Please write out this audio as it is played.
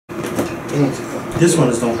This one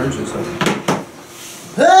is don't hurt yourself.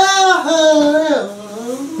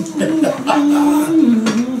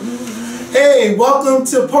 Hey, welcome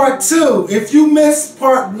to part 2. If you missed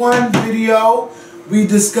part 1 video, we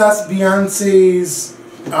discussed Beyonce's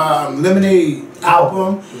Lemonade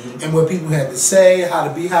album and what people had to say, how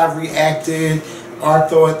the Beehive reacted, our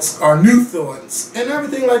thoughts, our new thoughts, and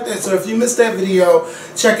everything like that. So if you missed that video,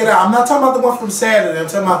 check it out. I'm not talking about the one from Saturday, I'm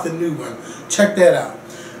talking about the new one. Check that out.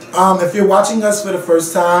 If you're watching us for the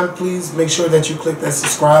first time, please make sure that you click that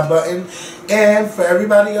subscribe button. And for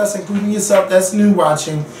everybody else, including yourself that's new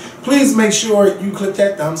watching, please make sure you click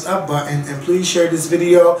that thumbs up button. And please share this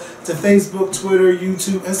video to Facebook, Twitter,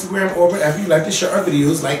 YouTube, Instagram, or wherever you like to share our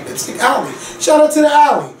videos like Lipstick Alley. Shout out to the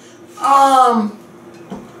Alley.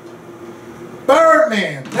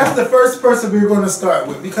 Birdman. That's the first person we were going to start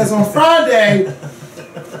with. Because on Friday,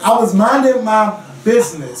 I was minding my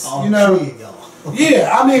business. Oh, you know. Yeah,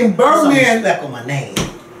 I mean, Birdman. Respect on my name.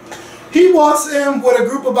 He walks in with a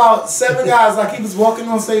group of about 7 guys, like he was walking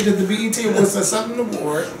on stage at the BET Awards or something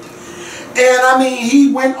award. And I mean,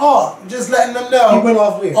 he went off, just letting them know. He went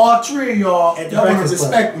off where? All 3 of y'all, at the y'all Breakfast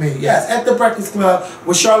respect Club. me. Yes, at the Breakfast Club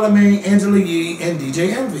with Charlamagne, Angela Yee, and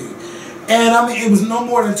DJ Envy. And I mean, it was no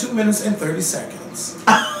more than 2 minutes and 30 seconds.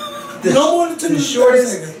 No more than 2 minutes and 30 seconds. The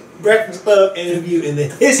shortest Breakfast Club interview in the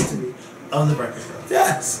history of the Breakfast Club.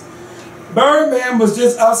 Yes. Birdman was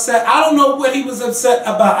just upset. I don't know what he was upset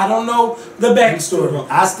about. I don't know the backstory.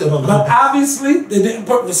 I still don't know. But obviously, they didn't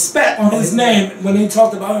put respect on his name when they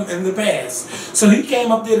talked about him in the past. So he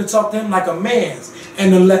came up there to talk to him like a man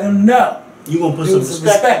and to let him know. You gonna put some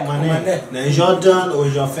respect on my name. Now, is y'all done or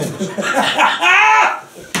is y'all finished?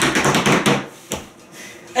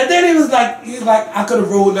 And then he was like, I could have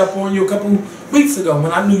rolled up on you a couple weeks ago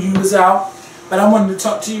when I knew you was out. But I wanted to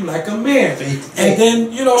talk to you like a man. And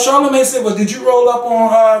then, you know, Charlamagne said, well, did you roll up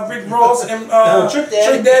on Rick Ross and Trick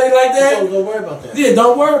Daddy like that? Don't worry about that. Yeah,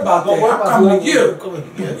 don't worry about that. I'm coming to you.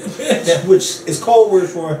 That, which is code word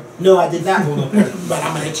for, no, I did not roll up on you. But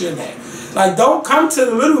I'm going to hit you in that. Like, don't come to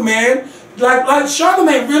the little man. Like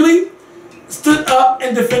Charlamagne really stood up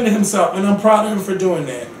and defended himself. And I'm proud of him for doing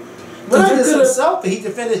that. Not just himself, but he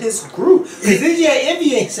defended his group. Because DJ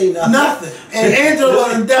Envy ain't say nothing. Nothing. And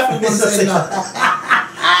Angela definitely didn't say nothing.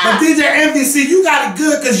 But DJ Envy, see, you got it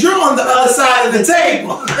good because you're on the other side of the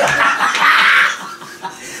table.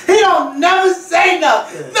 He don't never say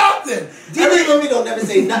nothing. Nothing. DJ Envy don't never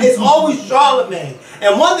say nothing. It's always Charlamagne.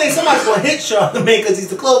 And one day somebody's going to hit Charlamagne because he's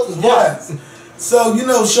the closest one. Yes. So, you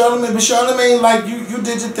know, Charlamagne, like, you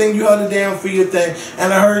did your thing, you held it down for your thing,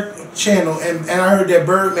 and I heard channel, and I heard that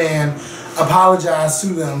Birdman apologized to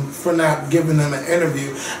them for not giving them an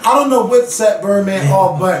interview. I don't know what set Birdman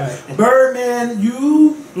off, but Birdman,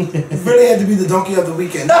 you really had to be the donkey of the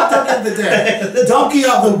weekend. Not donkey of the day, the donkey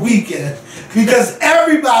of the weekend. Because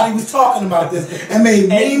everybody was talking about this and made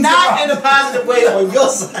memes. And not in a positive way on your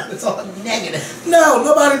side. It's all negative. No,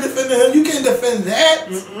 nobody defended him. You can't defend that.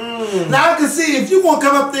 Now I can see if you want to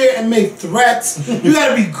come up there and make threats, you got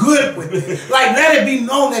to be good with it. Like, let it be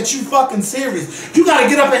known that you fucking serious. You got to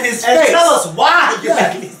get up in his and face. Tell us why you're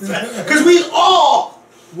making these threats. Because we all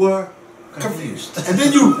were confused. And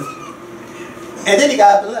then he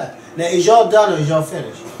got up and left. Now, is y'all done or is y'all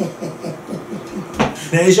finished?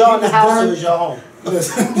 Now, is y'all in the house or is y'all home?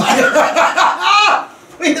 Listen.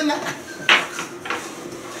 Wait a minute.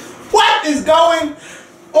 What is going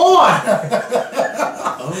on?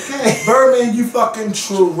 Okay. Birdman, you fucking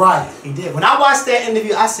true right. He did. When I watched that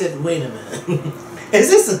interview, I said, wait a minute. Is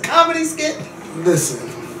this a comedy skit? Listen.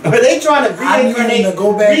 Are they trying to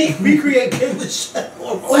recreate Kid with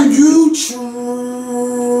Oh, you true.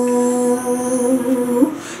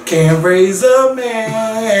 Can't raise a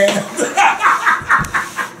man.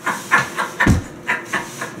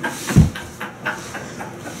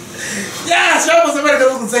 Yes, y'all was ready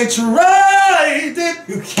to say tried it.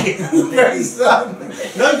 You can't raise a man.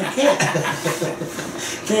 No, you can't.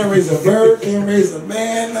 Can't raise a bird, can't raise a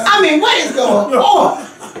man. I mean, what is going on?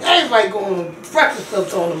 Everybody going to Breakfast Club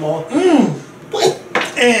throwing them all.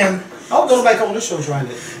 And I hope nobody come on this show trying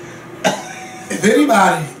to. If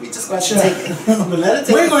anybody, we just got to take it. But let it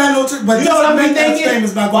take we ain't gonna have no trick. But you know what I'm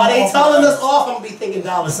thinking? While they telling us off, I'm gonna be thinking $.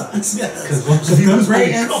 Because once you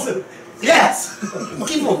great answer. Yes.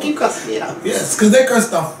 keep cussing me out. Yes, because they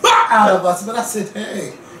cursed the fuck out of us. But I said,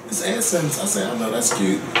 hey, it's AdSense. I said, I know that's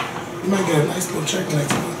cute. You might get a nice little check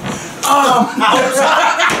next month.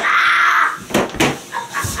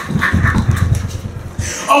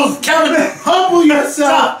 Oh, Kevin, humble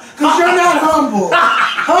yourself. Because you're not humble.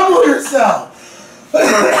 Humble yourself.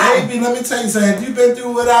 Baby, let me tell you something. If you've been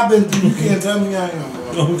through what I've been through, you can't tell me I am.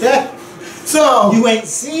 Okay. So you ain't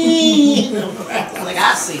seen them. Like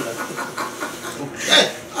I see them.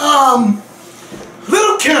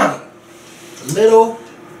 Little Kim. Little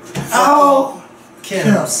Oh,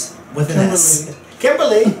 Kims with an S.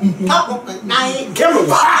 Kimberly. Oh, Kimberly.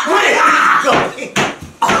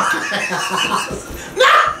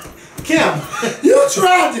 Kim. You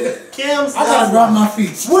tried it. Kim's. I gotta rub my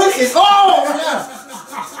feet. What is? Oh, yeah.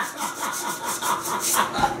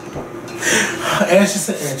 Anxious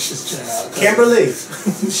child. Kimberly.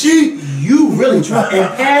 You really tried.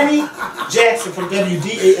 And Patty Jackson from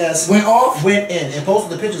WDAS went in and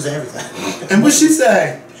posted the pictures of everything. And what she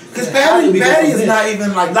say? Because Patty is not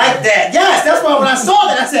even like that. Yes, that's why when I saw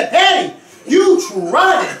that I said, Patty, you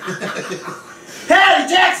tried it.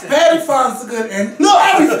 Patty Jackson. Patty finds the good and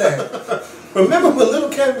everything. Remember when little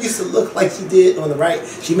Kim used to look like she did on the right?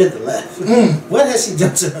 She meant the left. What has she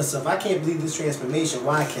done to herself? I can't believe this transformation.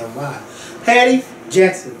 Why, Kim? Why? Patty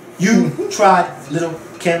Jackson, you tried little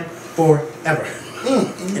Kim forever.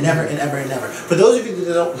 And ever and ever and ever. For those of you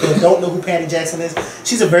that don't know who Patty Jackson is,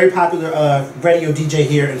 she's a very popular radio DJ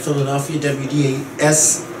here in Philadelphia,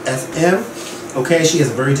 WDAS FM. Okay, she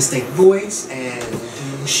has a very distinct voice, and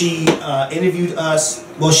she interviewed us.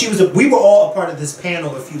 Well, we were all a part of this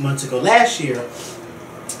panel a few months ago last year,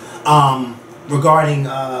 regarding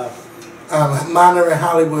monitoring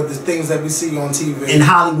Hollywood, the things that we see on TV in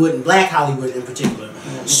Hollywood and Black Hollywood in particular.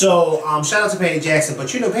 So shout out to Patty Jackson,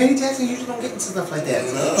 but you know Patty Jackson usually don't get into stuff like that.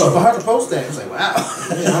 So for her to post that, it was like, wow.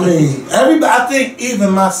 I mean, everybody. I think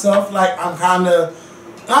even myself, like I'm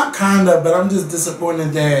but I'm just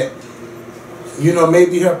disappointed that, you know,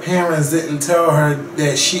 maybe her parents didn't tell her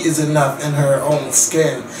that she is enough in her own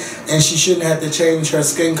skin, and she shouldn't have to change her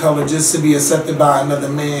skin color just to be accepted by another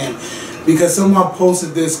man. Because someone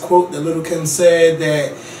posted this quote that Little Kim said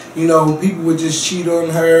that, you know, people would just cheat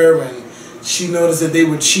on her, and she noticed that they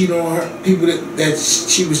would cheat on her, people that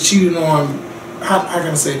she was cheating on. How can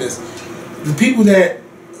I say this? The people that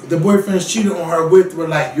the boyfriends cheated on her with were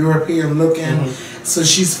like European looking, so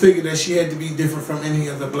she's figured that she had to be different from any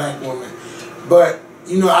other black woman. But,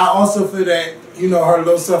 you know, I also feel that, you know, her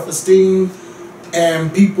low self-esteem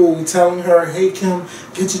and people telling her, hey, Kim,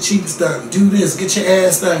 get your cheeks done, do this, get your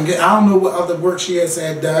ass done. I don't know what other work she has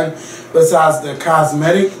had done besides the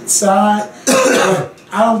cosmetic side. But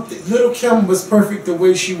I don't think Little Kim was perfect the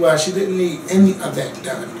way she was. She didn't need any of that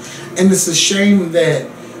done. And it's a shame that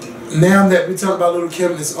now that we talk about Little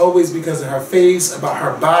Kim, it's always because of her face, about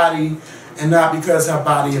her body, and not because of her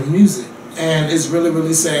body of music. And it's really,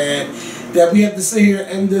 really sad that we have to sit here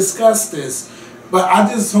and discuss this. But I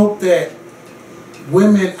just hope that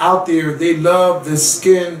women out there, they love the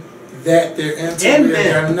skin that they're into.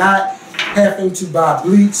 They're not having to buy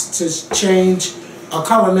bleach to change a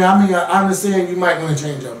color. Now, I mean, I understand you might want to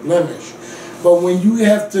change a blemish, but when you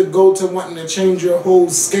have to go to wanting to change your whole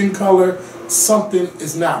skin color, something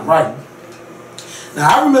is not right. Now,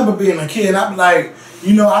 I remember being a kid, I'm like,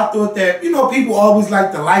 you know, I thought that, you know, people always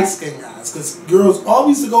like the light-skinned guys, because girls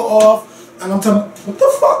always used to go off, and I'm telling, what the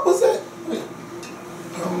fuck was that?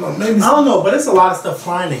 I don't know, maybe I don't know, but it's a lot of stuff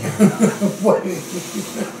flying in here.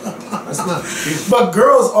 That's not true. But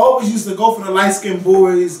girls always used to go for the light-skinned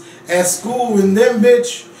boys at school, and then,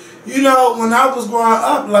 bitch, you know, when I was growing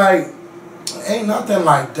up, like, ain't nothing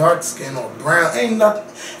like dark skin or brown. Ain't nothing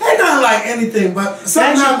like anything. But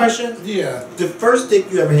sometimes, question. Yeah. The first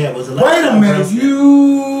dick you ever had was a Wait a minute, you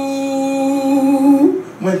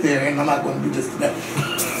went there, and I'm not going to do this today.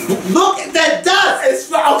 Look at that dust.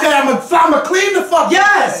 It's okay. I'm gonna clean the fuck.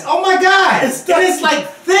 Yes. Oh my God. It's like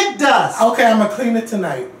thick dust. Okay, I'm gonna clean it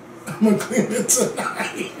tonight.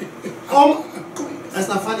 That's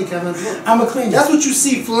not funny, Kevin. Look. I'm gonna clean it. That's what you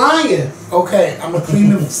see flying. Okay, I'm gonna clean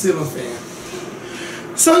the ceiling fan.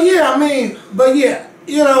 So yeah, I mean, but yeah,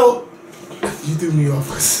 you know, you threw me off.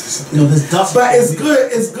 No, this dust. But it's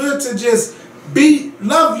good. It's good to just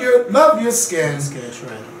love your skin.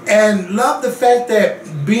 And love the fact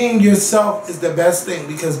that being yourself is the best thing,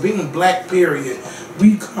 because being black, period,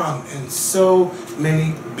 we come in so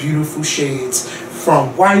many beautiful shades,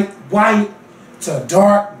 from white to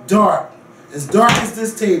dark, as dark as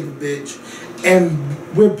this table, bitch. And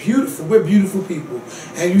we're beautiful people,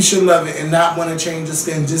 and you should love it and not want to change your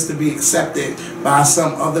skin just to be accepted by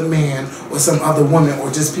some other man or some other woman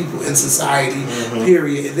or just people in society,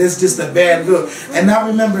 period. It's just a bad look. And I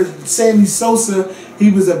remember Sammy Sosa,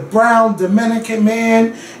 he was a brown Dominican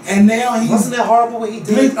man, and now he's... Wasn't that horrible what he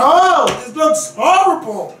did? Oh, it looks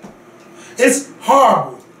horrible. It's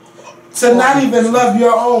horrible. To not even love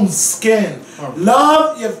your own skin.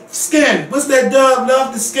 Love your skin. What's that dub?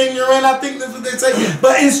 Love the skin you're in. I think that's what they say.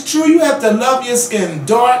 But it's true. You have to love your skin.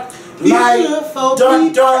 Dark, light,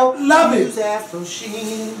 dark, love it. Afro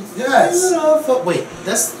sheen. Yes. Beautiful. Wait,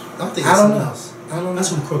 that's, I'm thinking something else. I don't know. That's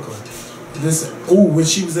from Crooklyn. Listen, ooh, when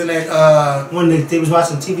she was in that, when they was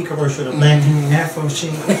watching TV commercial, the black Afro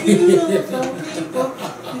sheen.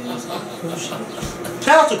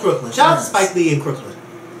 Shout out to Crooklyn. Shout out to Spike Lee and Crooklyn.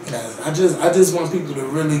 I just want people to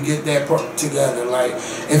really get that part together. Like,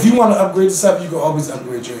 if you want to upgrade yourself, you can always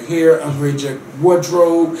upgrade your hair, upgrade your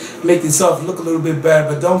wardrobe, make yourself look a little bit better.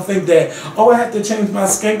 But don't think that, oh, I have to change my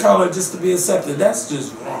skin color just to be accepted. That's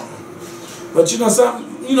just wrong. But you know something?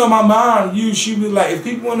 You know, my mom, she be like, if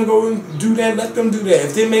people want to go and do that, let them do that.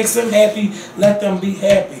 If it makes them happy, let them be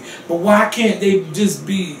happy. But why can't they just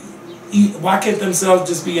be? Why can't themselves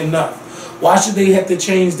just be enough? Why should they have to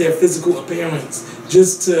change their physical appearance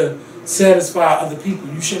just to satisfy other people?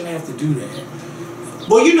 You shouldn't have to do that.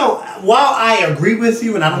 Well, you know, while I agree with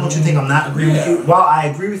you, and I don't want you to think I'm not agreeing with you, while I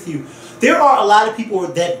agree with you, there are a lot of people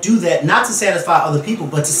that do that not to satisfy other people,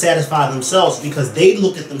 but to satisfy themselves, because they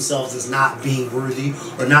look at themselves as not being worthy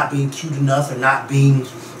or not being cute enough or not being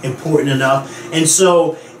important enough. And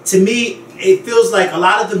so, to me, it feels like a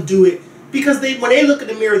lot of them do it because when they look in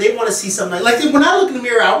the mirror, they want to see something like when I look in the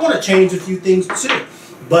mirror, I want to change a few things too.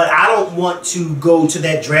 But I don't want to go to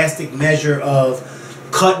that drastic measure of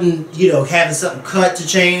cutting, you know, having something cut to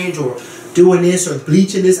change or doing this or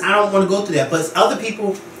bleaching this. I don't want to go through that. But other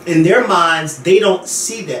people, in their minds, they don't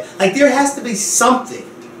see that. Like, there has to be something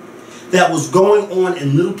that was going on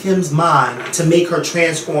in Little Kim's mind to make her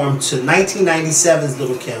transform to 1997's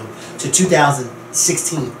Little Kim to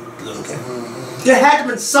 2016 Little Kim. There had to have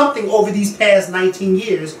been something over these past 19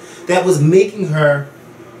 years that was making her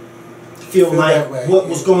feel like what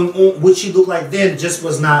was going on, what she looked like then just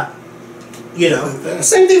was not, you know.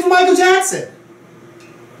 Same thing for Michael Jackson.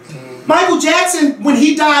 Michael Jackson, when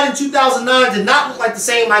he died in 2009, did not look like the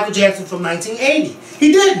same Michael Jackson from 1980.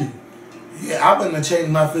 He didn't. Yeah, I wouldn't have changed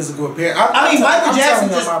my physical appearance. I mean, Michael Jackson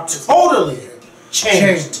just totally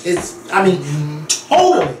changed.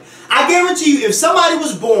 Totally. I guarantee you, if somebody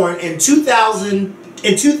was born in 2000,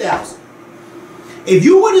 if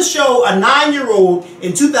you were to show a 9-year-old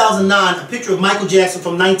in 2009 a picture of Michael Jackson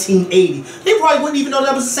from 1980, they probably wouldn't even know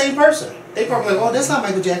that was the same person. They probably like, oh, that's not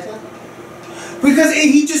Michael Jackson. Because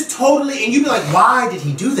he just totally, and you'd be like, why did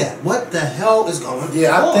he do that? What the hell is going on?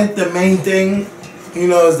 Yeah, I think the main thing, you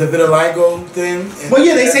know, is the vitiligo thing. Well,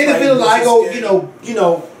 yeah, they say the vitiligo,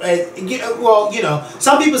 well, you know,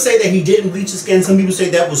 some people say that he didn't bleach his skin. Some people say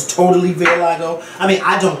that was totally vitiligo. I mean,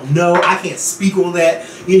 I don't know. I can't speak on that,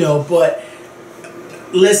 you know, but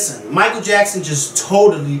listen, Michael Jackson just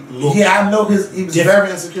totally looked. Yeah, I know he was very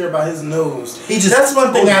insecure about his nose. That's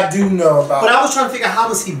one thing I do know about. But I was trying to figure out, how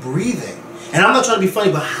was he breathing? And I'm not trying to be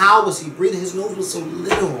funny, but how was he breathing? His nose was so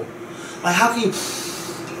little. Like, how can you...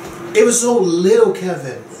 It was so little,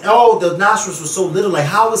 Kevin. Oh, the nostrils were so little. Like,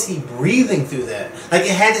 how was he breathing through that? Like,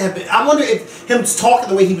 it had to have been... I wonder if him talking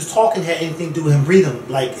the way he was talking had anything to do with him breathing,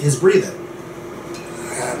 like his breathing.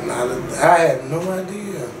 I had no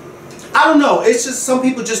idea. I don't know. It's just some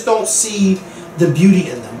people just don't see the beauty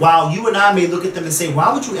in them. While you and I may look at them and say,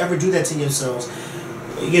 why would you ever do that to yourselves?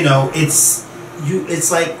 You know, it's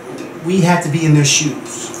like... We have to be in their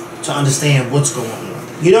shoes to understand what's going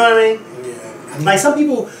on. You know what I mean? Yeah. Like some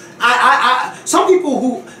people, some people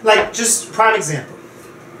who, like, just prime example.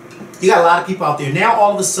 You got a lot of people out there now.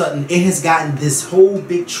 All of a sudden, it has gotten this whole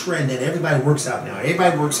big trend that everybody works out now.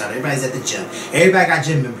 Everybody works out. Everybody's at the gym. Everybody got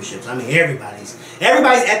gym memberships. I mean, everybody's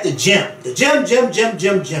at the gym. The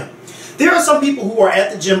gym. There are some people who are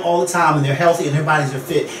at the gym all the time and they're healthy and their bodies are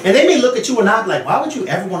fit, and they may look at you and not be like, why would you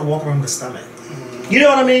ever want to walk around with a stomach? You know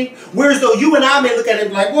what I mean? Whereas though you and I may look at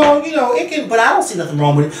it like, well, you know, it can, but I don't see nothing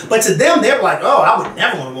wrong with it. But to them, they're like, oh, I would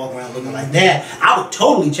never want to walk around looking like that. I would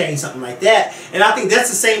totally change something like that. And I think that's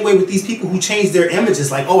the same way with these people who change their images.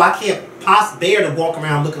 Like, oh, I can't bear to walk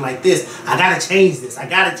around looking like this. I gotta change this. I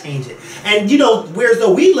gotta change it. And you know, whereas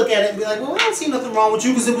though we look at it and be like, well, I don't see nothing wrong with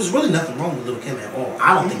you, because there was really nothing wrong with Little Kim at all.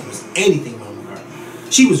 I don't think there was anything wrong with her.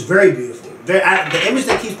 She was very beautiful. The image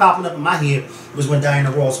that keeps popping up in my head was when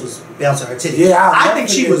Diana Ross was bouncing her titties. Yeah, I think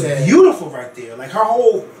she was beautiful right there. Like, her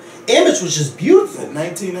whole image was just beautiful.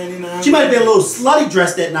 1999. She might have been a little slutty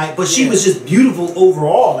dressed that night, but she was just beautiful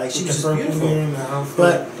overall. Like, she was just beautiful.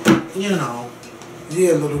 But, you know.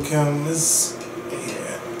 Yeah, Little Kim is...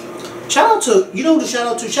 Shout out to, you know who to shout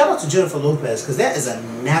out to? Shout out to Jennifer Lopez, because that is a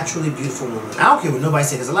naturally beautiful woman. I don't care what nobody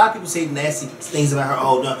says, because a lot of people say nasty things about her.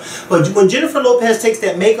 Oh, no. But when Jennifer Lopez takes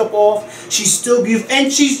that makeup off, she's still beautiful.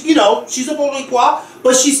 And she's, you know, she's a Boricua,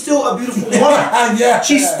 but she's still a beautiful woman. Yeah.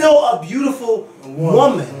 She's still a beautiful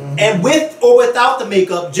woman. And with or without the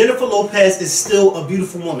makeup, Jennifer Lopez is still a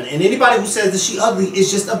beautiful woman. And anybody who says that she ugly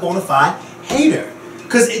is just a bona fide hater.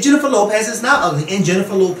 Because Jennifer Lopez is not ugly. And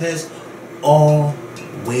Jennifer Lopez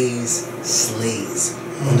always slays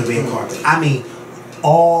on the red carpet. I mean,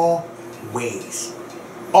 always.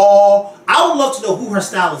 I would love to know who her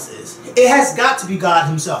stylist is. It has got to be God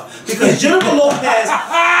himself. Because Jennifer Lopez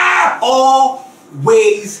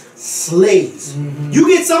always slays. You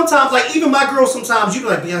get sometimes, like even my girl sometimes, you be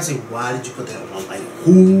like, Beyonce, why did you put that on? Like,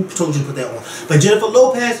 who told you to put that on? But Jennifer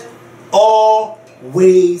Lopez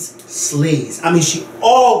always slays. I mean, she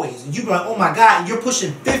always. You be like, oh my God, and you're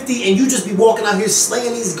pushing 50 and you just be walking out here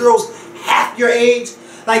slaying these girls half your age.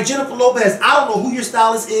 Like Jennifer Lopez, I don't know who your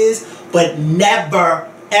stylist is, but never,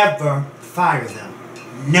 ever fire them.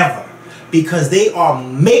 Never. Because they are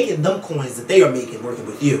making them coins that they are making working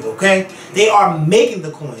with you, okay? They are making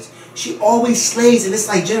the coins. She always slays, and it's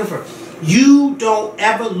like, Jennifer, you don't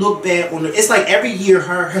ever look bad on her. It's like every year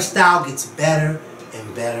her style gets better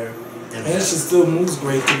and better and better. And she still moves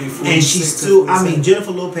great to be 46. And she's still, I mean,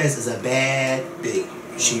 Jennifer Lopez is a bad bitch.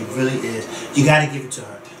 She really is. You got to give it to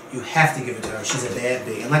her. You have to give it to her. She's a bad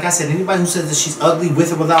bitch. And like I said, anybody who says that she's ugly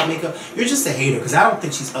with or without makeup, you're just a hater. Because I don't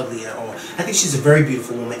think she's ugly at all. I think she's a very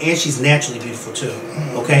beautiful woman. And she's naturally beautiful too.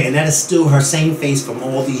 Okay? And that is still her same face from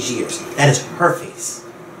all these years. That is her face.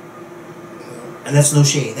 And that's no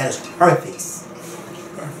shade. That is her face.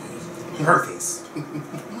 Her face.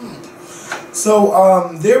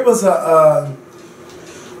 So there was a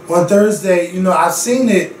on Thursday, you know, I've seen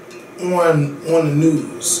it on the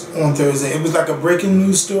news on Thursday. It was like a breaking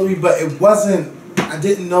news story, but it wasn't, I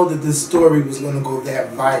didn't know that this story was going to go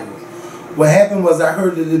that viral. What happened was I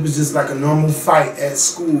heard that it was just like a normal fight at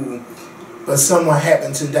school, but someone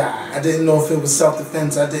happened to die. I didn't know if it was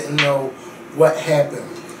self-defense. I didn't know what happened.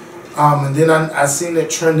 And then I seen it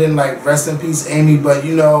trending like rest in peace Amy, but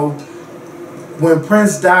you know, when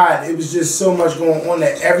Prince died, it was just so much going on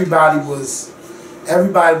that everybody was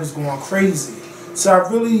going crazy. So I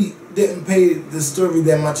really didn't pay the story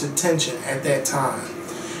that much attention at that time.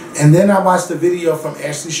 And then I watched a video from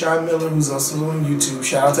Ashley Shaw Miller, who's also on YouTube.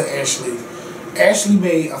 Shout out to Ashley. Ashley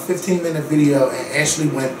made a 15-minute video, and Ashley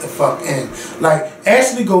went the fuck in. Like,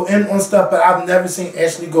 Ashley go in on stuff, but I've never seen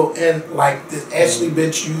Ashley go in like this. Ashley,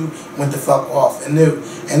 bitch, you went the fuck off. And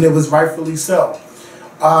it was rightfully so.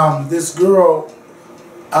 This girl,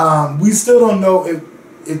 we still don't know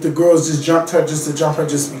if the girls just jumped her just to jump her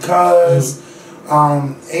just because.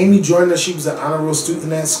 Amy Joyner, she was an honor roll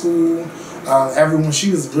student at school.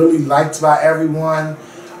 She was really liked by everyone.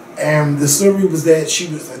 And the story was that she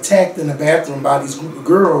was attacked in the bathroom by these group of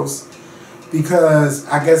girls because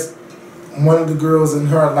I guess one of the girls and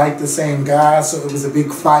her liked the same guy, so it was a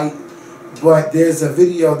big fight. But there's a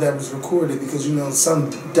video that was recorded because, you know,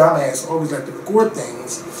 some dumbass always like to record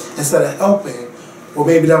things instead of helping. Or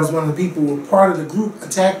maybe that was one of the people who were part of the group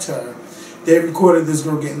attacked her. They recorded this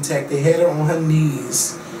girl getting attacked. They had her on her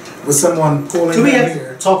knees with someone pulling her hair. Can we have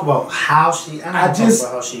to talk about how she... I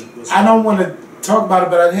don't want to talk about it,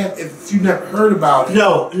 but if you never heard about it.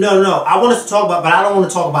 No. I want us to talk about, but I don't want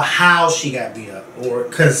to talk about how she got beat up, or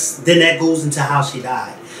because then that goes into how she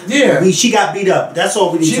died. Yeah, she got beat up. That's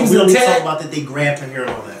all we need. We don't need to talk about that they grabbed her hair and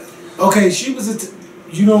all that. Okay, she was.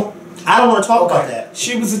 I don't want to talk about that.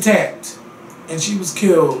 She was attacked, and she was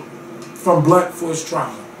killed from blunt force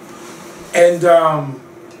trauma. And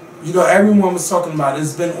you know, everyone was talking about it.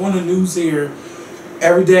 It's been on the news here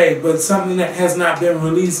every day, but something that has not been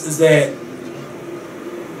released is that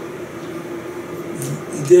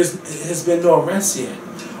there has been no arrest yet,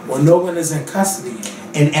 or no one is in custody yet.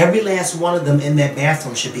 And every last one of them in that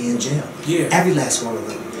bathroom should be in jail. Yeah. Every last one of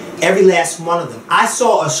them. Every last one of them. I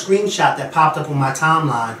saw a screenshot that popped up on my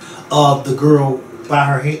timeline of the girl by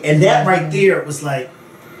her hair, and that right there was like,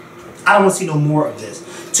 I don't want to see no more of this.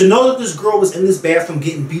 To know that this girl was in this bathroom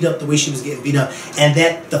getting beat up the way she was getting beat up, and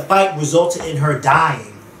that the fight resulted in her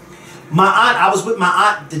dying. I was with my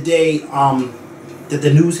aunt the day that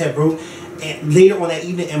the news had broke, and later on that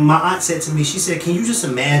evening, and my aunt said to me, she said, can you just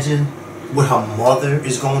imagine what her mother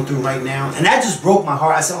is going through right now? And that just broke my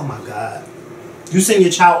heart. I said, oh my God. You send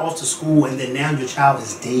your child off to school, and then now your child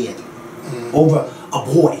is dead over a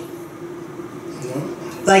boy.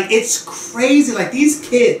 Like, it's crazy. Like, these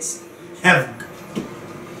kids have...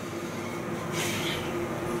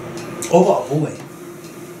 over a boy.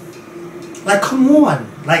 Like, come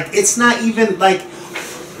on. Like, it's not even, like...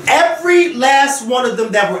 Every last one of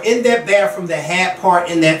them that were in that bathroom that had part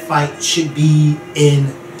in that fight should be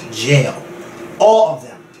in jail. All of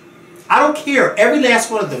them. I don't care. Every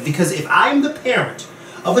last one of them. Because if I am the parent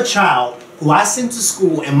of a child who I send to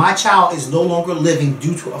school and my child is no longer living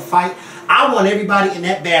due to a fight, I want everybody in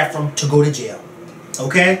that bathroom to go to jail.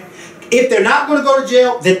 Okay? If they're not going to go to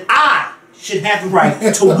jail, then I should have the right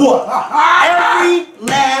to whoop every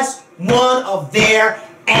last one of their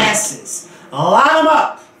asses. Line them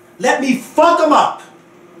up. Let me fuck them up.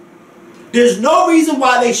 There's no reason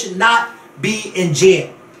why they should not be in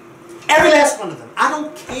jail. Every last one of them. I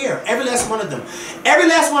don't care. Every last one of them. Every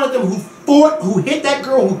last one of them who fought, who hit that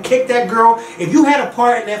girl, who kicked that girl. If you had a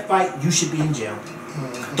part in that fight, you should be in jail.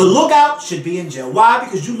 The lookout should be in jail. Why?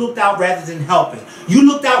 Because you looked out rather than helping. You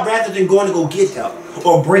looked out rather than going to go get help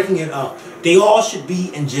or breaking it up. They all should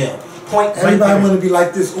be in jail. Point. Everybody want to be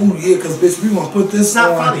like this. Oh yeah, because bitch, we want to put this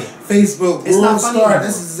on funny. Facebook. It's not funny.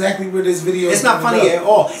 This is exactly where this video is. It's not funny at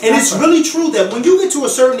all. And it's really true that when you get to a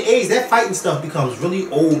certain age, that fighting stuff becomes really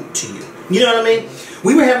old to you. You know what I mean?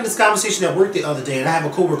 We were having this conversation at work the other day, and I have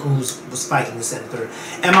a coworker who was fighting this and third.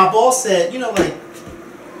 And my boss said, you know, like,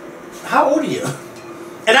 how old are you?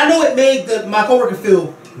 And I know it made my coworker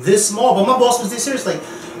feel this small, but my boss was this serious.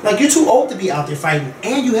 Like you're too old to be out there fighting,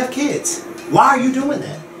 and you have kids. Why are you doing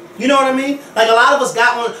that? You know what I mean? Like a lot of us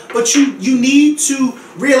got one, but you need to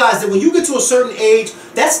realize that when you get to a certain age,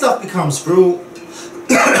 that stuff becomes real.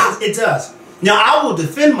 It does. Now I will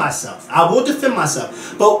defend myself. I will defend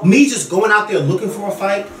myself. But me just going out there looking for a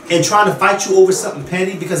fight and trying to fight you over something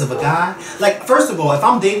petty because of a guy. Like first of all, if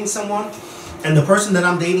I'm dating someone and the person that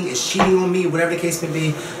I'm dating is cheating on me, whatever the case may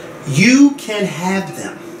be, you can have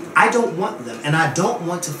them. I don't want them, and I don't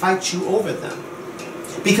want to fight you over them.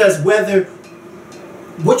 Because whether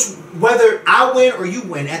I win or you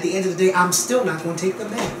win, at the end of the day, I'm still not going to take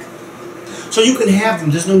them back. So you can have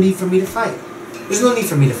them. There's no need for me to fight. There's no need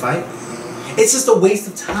for me to fight. It's just a waste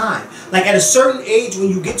of time. Like at a certain age, when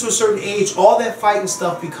you get to a certain age, all that fighting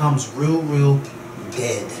stuff becomes real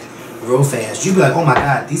dead. Real fast. You'd be like, oh my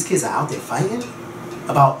God, these kids are out there fighting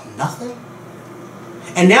about nothing?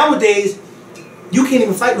 And nowadays, you can't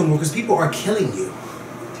even fight no more because people are killing you.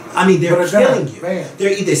 I mean, they're killing you. Man.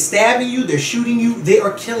 They're either stabbing you, they're shooting you, they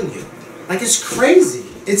are killing you. Like, it's crazy.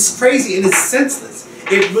 It's crazy and it's senseless.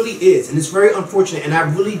 It really is. And it's very unfortunate. And I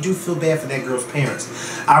really do feel bad for that girl's parents.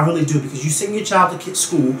 I really do. Because you send your child to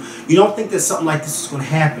school, you don't think that something like this is going to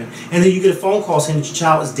happen. And then you get a phone call saying that your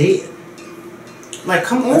child is dead. Like,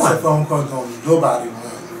 come on. That's a phone call going nobody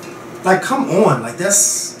want. Like, come on. Like,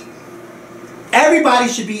 that's... Everybody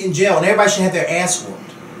should be in jail. And everybody should have their ass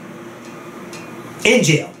whooped. In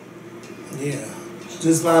jail. Yeah.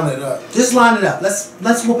 Just line it up. Just line it up.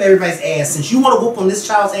 Let's whoop everybody's ass. Since you want to whoop on this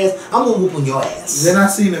child's ass, I'm going to whoop on your ass. Then I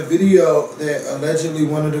seen a video that allegedly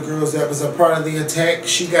one of the girls that was a part of the attack,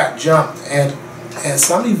 she got jumped. And at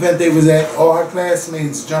some event they was at, all her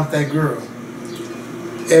classmates jumped that girl.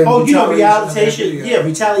 And oh, you know, retaliation. Yeah,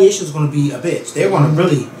 retaliation is going to be a bitch. They're going to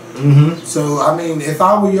really... So, I mean, if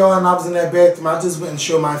I were y'all and I was in that bathroom, I just wouldn't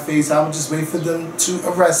show my face. I would just wait for them to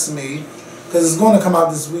arrest me. Because it's going to come out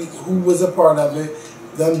this week who was a part of it.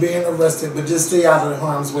 Them being arrested, but just stay out of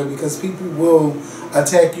harm's way because people will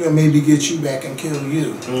attack you and maybe get you back and kill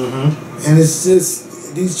you. And it's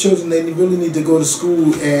just, these children, they really need to go to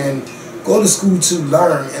school and go to school to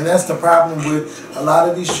learn. And that's the problem with a lot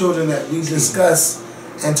of these children that we discuss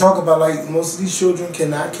and talk about. Like, most of these children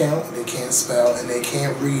cannot count, they can't spell, and they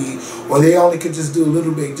can't read, or they only could just do a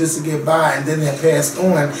little bit just to get by, and then they're passed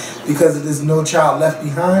on because of this No Child Left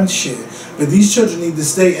Behind shit. But these children need to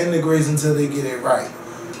stay in the grades until they get it right.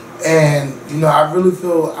 And, you know, I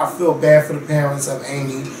feel bad for the parents of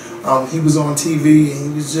Amy. He was on TV and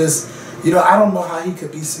he was just, you know, I don't know how he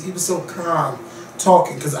could be, he was so calm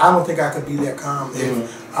talking, because I don't think I could be that calm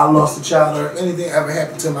if I lost a child or if anything ever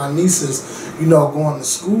happened to my nieces, you know, going to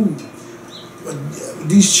school. But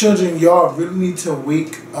these children, y'all really need to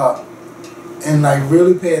wake up and like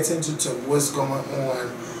really pay attention to what's going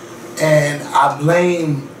on. And I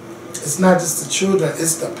blame, it's not just the children,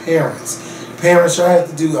 it's the parents. Parents, y'all have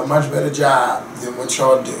to do a much better job than what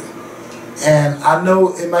y'all do. And I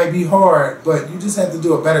know it might be hard, but you just have to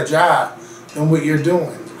do a better job than what you're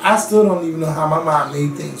doing. I still don't even know how my mom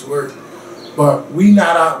made things work. But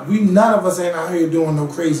none of us ain't out here doing no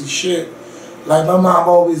crazy shit. Like my mom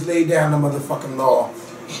always laid down the motherfucking law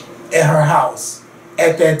at her house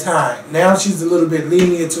at that time. Now she's a little bit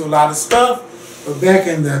lenient to a lot of stuff, but back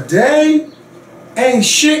in the day, ain't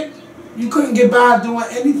shit. You couldn't get by doing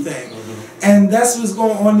anything. And that's what's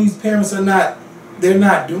going on. These parents are not, they're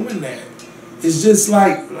not doing that. It's just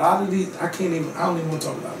like a lot of these, I don't even want to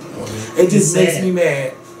talk about it anymore. It just makes me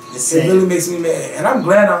mad. It really makes me mad. And I'm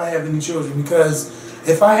glad I don't have any children, because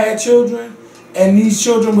if I had children and these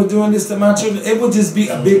children were doing this to my children, it would just be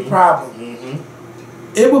a big problem.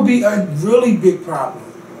 It would be a really big problem.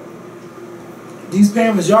 these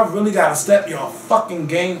parents, y'all really gotta step your fucking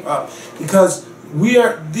game up, because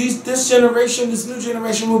this generation, this new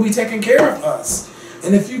generation will be taking care of us.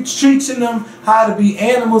 And if you teaching them how to be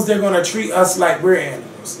animals, they're gonna treat us like we're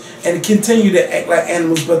animals and continue to act like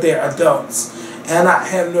animals, but they're adults. And I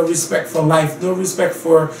have no respect for life, no respect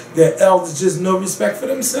for their elders, just no respect for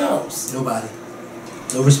themselves. Nobody.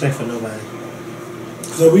 No respect for nobody.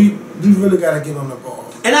 So we really gotta get on the ball.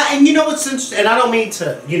 And you know what's interesting, and I don't mean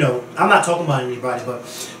to, you know, I'm not talking about anybody, but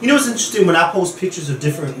you know what's interesting, when I post pictures of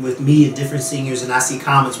with me and different seniors, and I see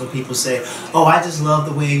comments when people say, oh, I just love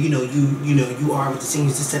the way, you know, you are with the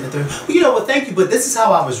seniors, this, and the third. Well, you know, well, thank you, but this is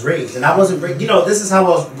how I was raised, and I wasn't, you know, this is how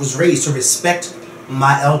I was raised, to respect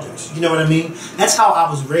my elders. You know what I mean? That's how I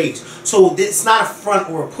was raised. So it's not a front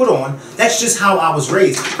or a put on. That's just how I was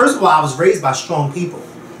raised. First of all, I was raised by strong people.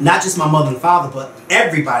 Not just my mother and father, but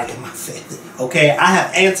everybody in my family. Okay? I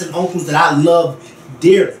have aunts and uncles that I love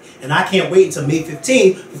dearly. And I can't wait until May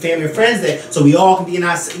 15th for Family and Friends Day, so we all can be in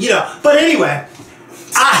our, you know. But anyway,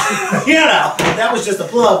 you know, that was just a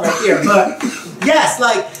plug right there. But yes,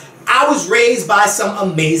 like, I was raised by some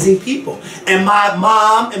amazing people. And my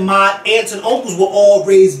mom and my aunts and uncles were all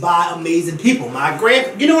raised by amazing people.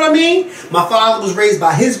 You know what I mean? My father was raised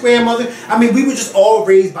by his grandmother. I mean, we were just all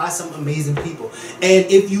raised by some amazing people. And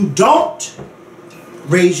if you don't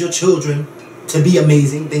raise your children to be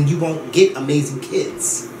amazing, then you won't get amazing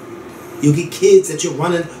kids. You'll get kids that you're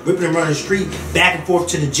ripping and running the street, back and forth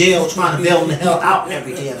to the jail, trying to bail them the hell out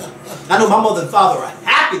every day. I know my mother and father are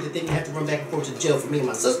happy that they didn't have to run back and forth to the jail for me and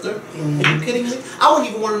my sister. Are you kidding me? I wouldn't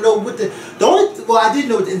even want to know what well, I did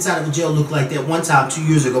know what the inside of the jail looked like that one time 2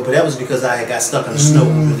 years ago, but that was because I had got stuck in the snow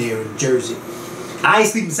over there in Jersey. I ain't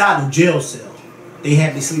sleep inside no jail cell. They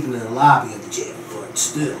had me sleeping in the lobby of the jail, but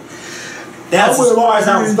still. That's as far as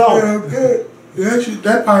I was going. Actually,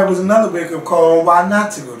 that probably was another wake-up call on why not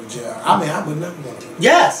to go to jail. I mean, I would never want to.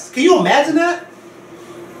 Yes. Can you imagine that?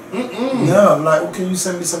 No, like, can you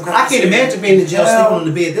send me some kind I can't imagine being in jail sleeping on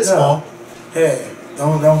the bed this small. Hey,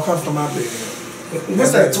 don't come from my bed.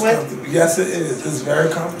 What's that, twin? Yes, it is. It's very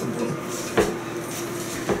comfortable.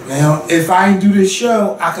 Now, if I do this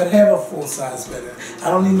show, I could have a full-size bed. I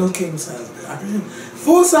don't need no king-size bed.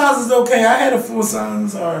 Full-size is okay. I had a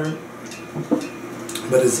full-size, alright.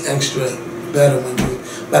 But it's extra better when you,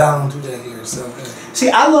 but I don't do that here, so. See,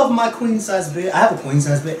 I love my queen-size bed. I have a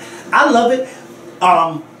queen-size bed. I love it.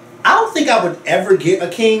 I don't think I would ever get a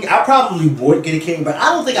king. I probably would get a king, but I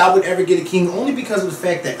don't think I would ever get a king, only because of the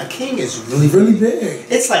fact that a king is really big.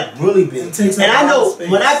 It's like really big. It takes and I know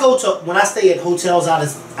when I stay at hotels out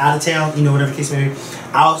of town, you know, whatever case may be,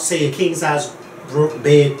 I'll say a king-size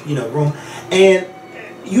bed, you know, room, and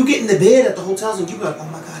you get in the bed at the hotels and you be like, oh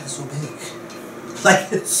my God, it's so big.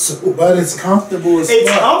 Like, it's so but it's comfortable as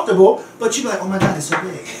It's comfortable, but you be like, oh my God, it's so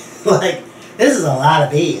big. Like, this is a lot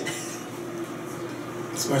of bed.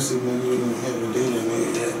 Especially when you don't have a date in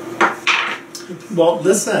there. Well,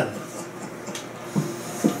 listen.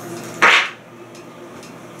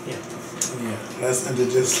 Yeah, let's end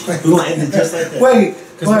it just like that. We're going to end it just like that. Wait,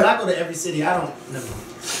 because when I go to every city, I don't never.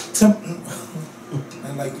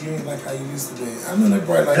 And like, you ain't like how you used to be. I know that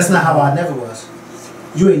bright like that's not how I never was.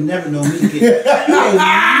 You ain't never known me to get. You ain't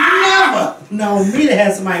never known me to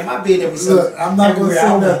have somebody in my bed every Sunday. Look, I'm not gonna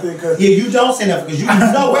say nothing because you don't say nothing because you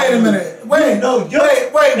know. Wait a minute. Wait. No. Wait.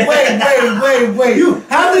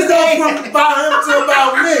 How did it go from about him to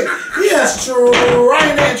about me? He is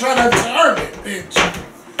right there trying to turn it, bitch.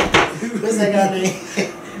 What's that guy name?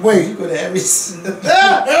 Wait. You go to every. He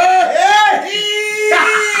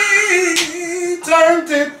turned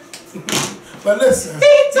it. But listen.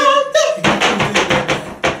 He turned it.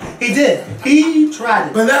 He did. He tried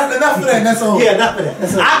it. But that's enough of that. That's all. Yeah, enough of that.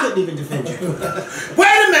 That's I couldn't even defend you. Wait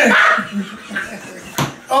a minute.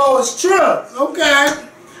 Oh, it's true. Okay.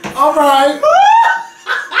 All right.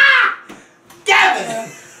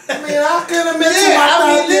 Gavin. I mean, I can admit to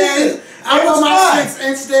my listen. I was my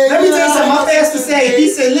 6-inch day. Let me tell you something. My pastor said, he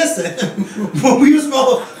said, listen, when we was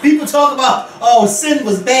small, people talk about, oh, sin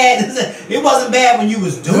was bad. It wasn't bad when you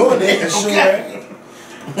was doing it. Okay.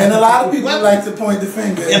 And a lot of people like to point the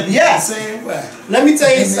finger. Yes. The same way. Let me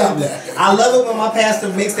tell you something. I love it when my pastor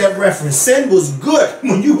makes that reference. Sin was good.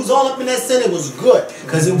 When you was all up in that sin, it was good.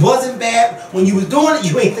 Because it wasn't bad. When you was doing it,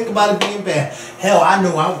 you ain't think about it being bad. Hell, I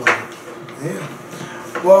know I wasn't.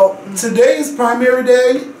 Yeah. Well, today is primary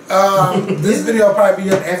day. This video will probably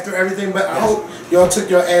be up after everything, but I hope y'all took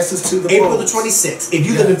your asses to the April the 26th. If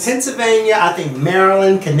you live in Pennsylvania, I think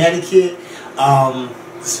Maryland, Connecticut,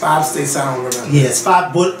 it's 5 states, I don't remember. Yeah, it's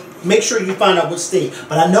 5, but make sure you find out which state.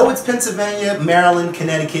 But I know it's Pennsylvania, Maryland,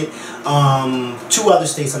 Connecticut, 2 other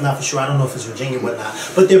states. I'm not for sure. I don't know if it's Virginia or whatnot.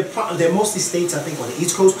 But they're mostly states, I think, on the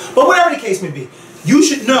East Coast. But whatever the case may be, you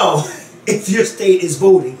should know if your state is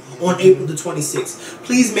voting on April the 26th.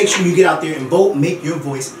 Please make sure you get out there and vote. Make your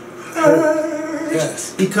voice heard.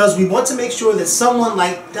 Yes. Because we want to make sure that someone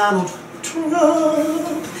like Donald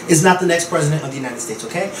Trump is not the next president of the United States,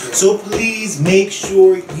 okay? So please make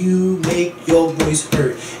sure you make your voice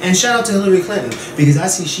heard. And shout out to Hillary Clinton, because I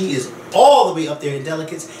see she is all the way up there in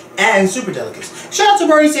delegates and super delegates. Shout out to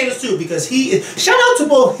Bernie Sanders too, because he is. Shout out to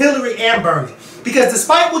both Hillary and Bernie, because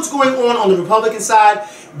despite what's going on the Republican side,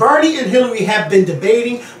 Bernie and Hillary have been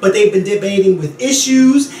debating, but they've been debating with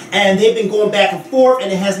issues, and they've been going back and forth,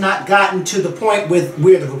 and it has not gotten to the point with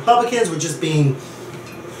where the Republicans were just being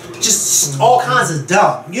all kinds of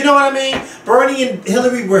dumb. You know what I mean? Bernie and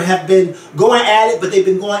Hillary have been going at it, but they've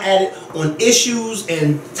been going at it on issues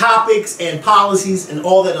and topics and policies and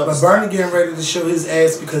all that other stuff. But Bernie getting ready to show his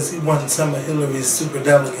ass because he wanted some of Hillary's super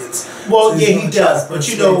delegates. Well, so yeah, he does. But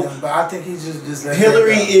you know, but I think he's just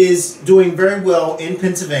Hillary is doing very well in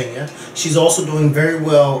Pennsylvania. She's also doing very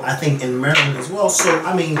well, I think, in Maryland as well. So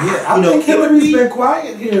I mean, yeah, I think Hillary's been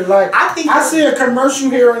quiet here. Like I see a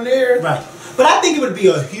commercial here and there. Right. But I think it would be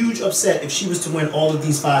a huge upset if she was to win all of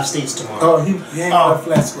these 5 states tomorrow. Oh, he ain't got a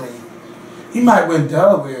flat screen. He might win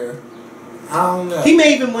Delaware. I don't know. He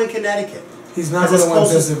may even win Connecticut. He's not going to win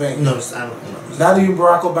Pennsylvania. No, I don't know. Not even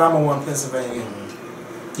Barack Obama won Pennsylvania.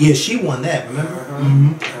 Yeah, she won that, remember?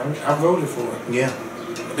 I voted for it. Yeah.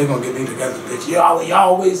 They're going to get me together, bitch. You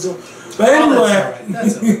always do. But anyway.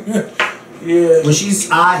 That's all right. Yeah. When she's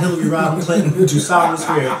Hillary Rodham Clinton to solemnly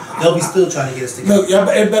swear, they'll be still trying to get us together. Look,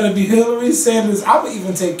 it better be Hillary, Sanders. I would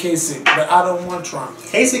even take Kasich, but I don't want Trump.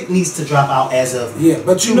 Kasich needs to drop out as of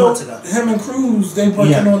but you know, 2 months ago. Him and Cruz, they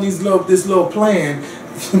working on this little plan.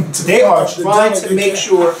 They are trying to make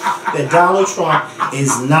sure that Donald Trump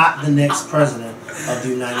is not the next president of the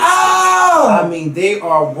United States. I mean, they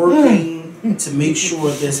are working to make sure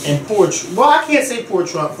this, and well, I can't say poor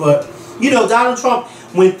Trump, but you know, Donald Trump,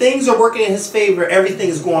 when things are working in his favor, everything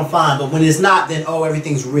is going fine. But when it's not, then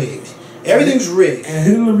everything's rigged. Everything's rigged. And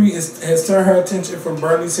Hillary has turned her attention from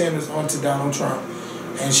Bernie Sanders onto Donald Trump.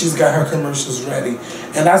 And she's got her commercials ready.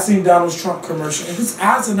 And I seen Donald Trump commercial, and his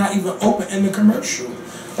eyes are not even open in the commercial.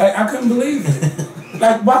 Like, I couldn't believe it.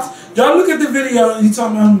 Like, y'all look at the video, and he's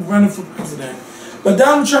talking about him running for president. But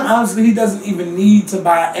Donald Trump, honestly, he doesn't even need to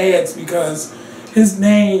buy ads because his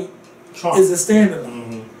name is a standalone.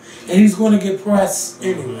 And he's going to get press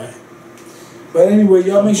anyway. But anyway,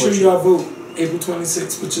 y'all make sure y'all vote April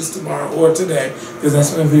 26th, which is tomorrow or today, because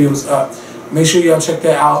that's when the video's up. Make sure y'all check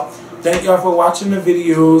that out. Thank y'all for watching the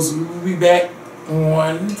videos. We will be back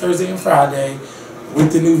on Thursday and Friday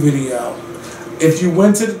with the new video. If you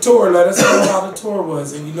went to the tour, let us know how the tour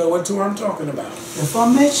was, and you know what tour I'm talking about.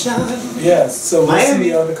 Information. Yes, so we'll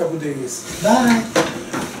see y'all in a couple days. Bye.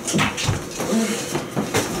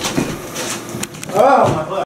 Oh, my